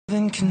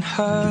Loving can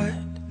hurt.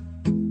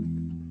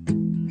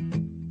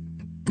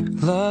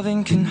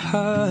 Loving can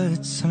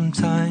hurt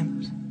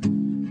sometimes,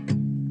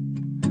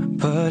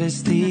 but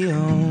it's the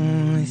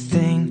only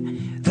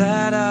thing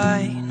that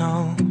I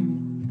know.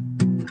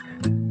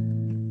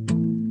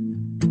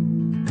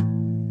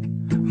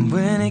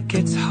 When it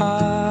gets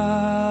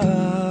hard,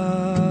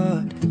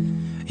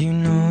 you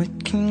know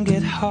it can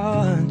get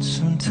hard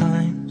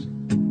sometimes.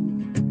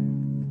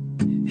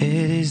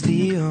 It is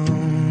the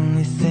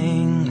only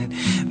thing that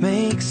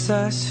makes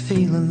us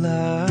feel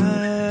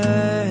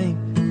alive.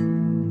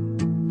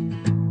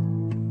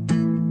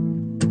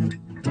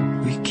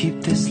 We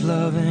keep this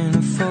love in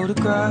a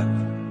photograph.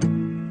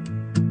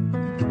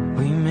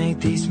 We make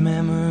these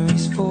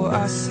memories for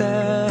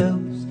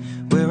ourselves,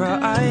 where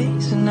our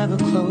eyes are never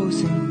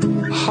closing,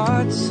 our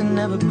hearts are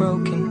never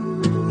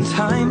broken, and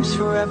time's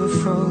forever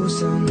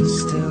frozen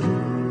still.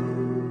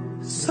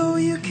 So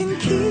you can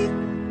keep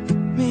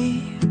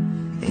me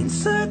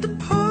inside the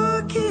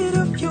pocket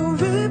of your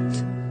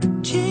ripped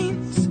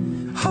jeans,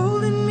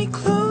 holding me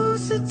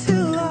closer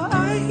till our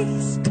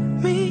eyes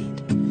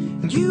meet.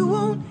 You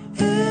won't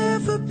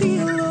ever be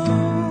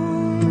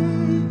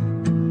alone.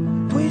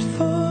 Wait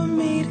for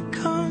me to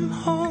come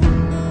home.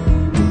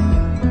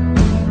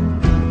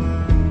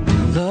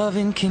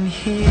 Loving can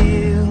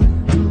heal.